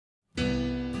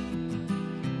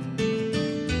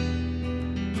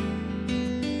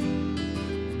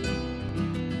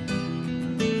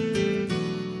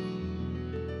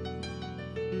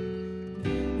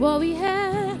What we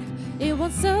had, it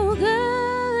was so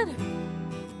good.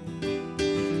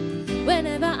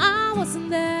 Whenever I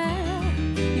wasn't there,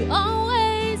 you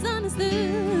always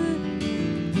understood.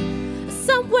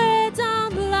 Somewhere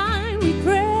down the line we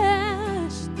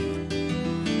crashed.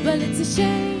 Well, it's a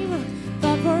shame,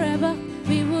 but forever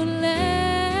we would last.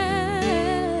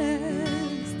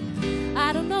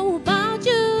 I don't know about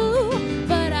you,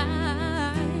 but I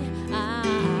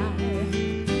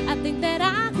think that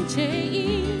I can change.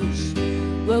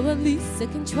 Well, at least I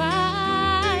can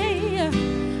try.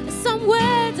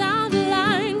 Somewhere down the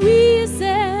line we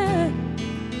said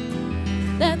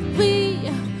that we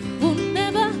will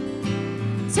never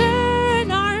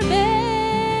turn our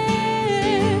backs.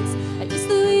 I used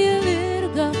to be a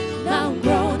little girl, now I'm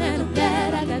grown and I'm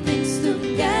glad I got things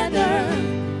together.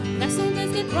 Now some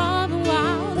days get rough and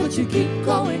wild, but you keep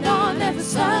going on, never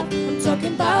stop. I'm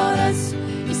talking about us.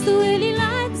 Used to really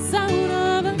like the sound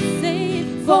of us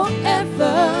saying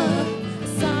forever.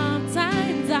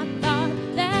 Sometimes I thought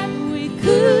that we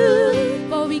could,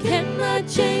 but we cannot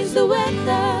change the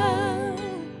weather.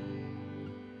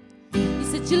 You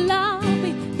said you love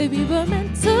me, that we were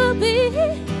meant to be.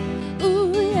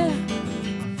 Ooh yeah.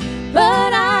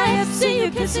 But I have seen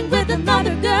you kissing with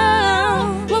another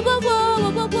girl. Whoa, whoa, whoa,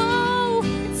 whoa, whoa, whoa.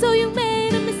 And so you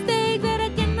made a mistake that I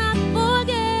cannot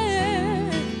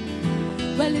forget.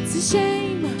 Well, it's a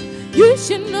shame, you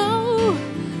should know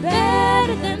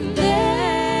better than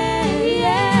that.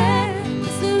 Yeah.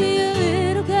 Used to be a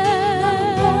little girl,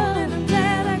 and I'm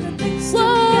glad I got things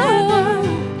together.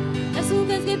 As soon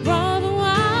as get rough and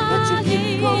wild, but you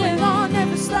keep going on,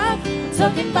 never stop. I'm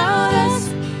talking about us.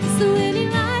 Used to really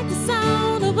like the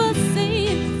sound of us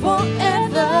saying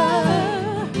forever.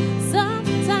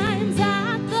 Sometimes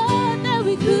I thought that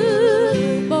we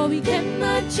could, but we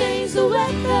cannot change the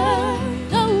weather.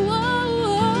 No,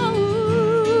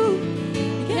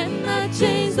 we cannot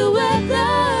change the weather.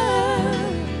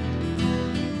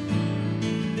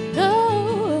 No,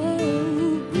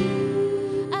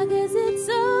 I guess it's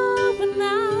over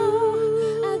now.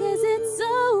 I guess it's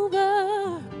over.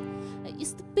 I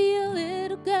used to be a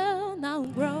little girl, now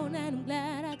I'm grown and I'm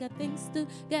glad I got things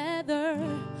together.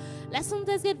 Let some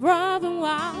days get rough and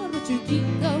wild, but you keep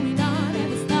going on,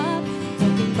 never stop.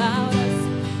 Talking about us.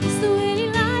 Used to really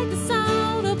like the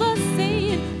sound of us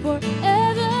saying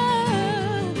forever.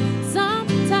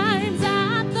 Sometimes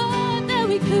I thought that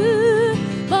we could,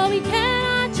 but we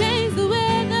cannot change the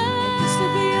weather. Used to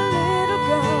be a little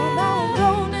girl, now I'm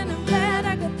grown and I'm glad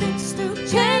I got things to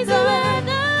change the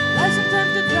weather. Like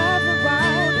sometimes to drive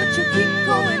around, but you keep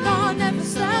going on, never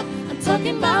stop. I'm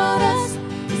talking about us.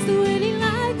 Used to really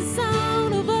like the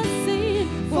sound of us saying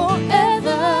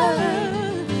forever.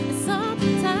 And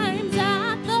sometimes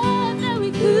I thought that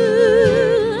we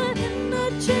could,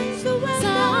 cannot change the weather.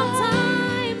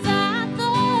 Sometimes I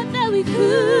thought that we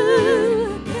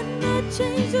could, cannot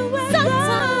change the weather.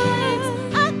 Sometimes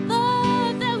I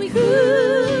thought that we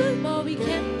could, but we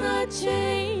cannot change.